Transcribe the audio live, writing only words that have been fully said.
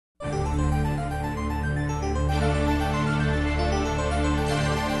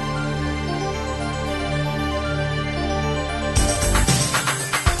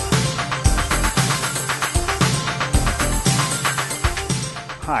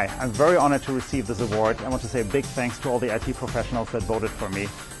Hi, I'm very honored to receive this award. I want to say a big thanks to all the IT professionals that voted for me.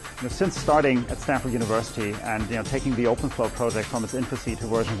 Since starting at Stanford University and taking the OpenFlow project from its infancy to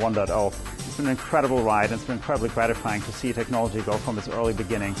version 1.0, it's been an incredible ride, and it's been incredibly gratifying to see technology go from its early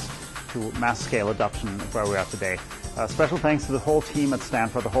beginnings to mass-scale adoption where we are today. Special thanks to the whole team at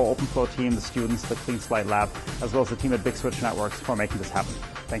Stanford, the whole OpenFlow team, the students, the Clean Slate Lab, as well as the team at Big Switch Networks for making this happen.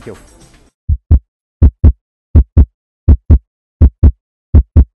 Thank you.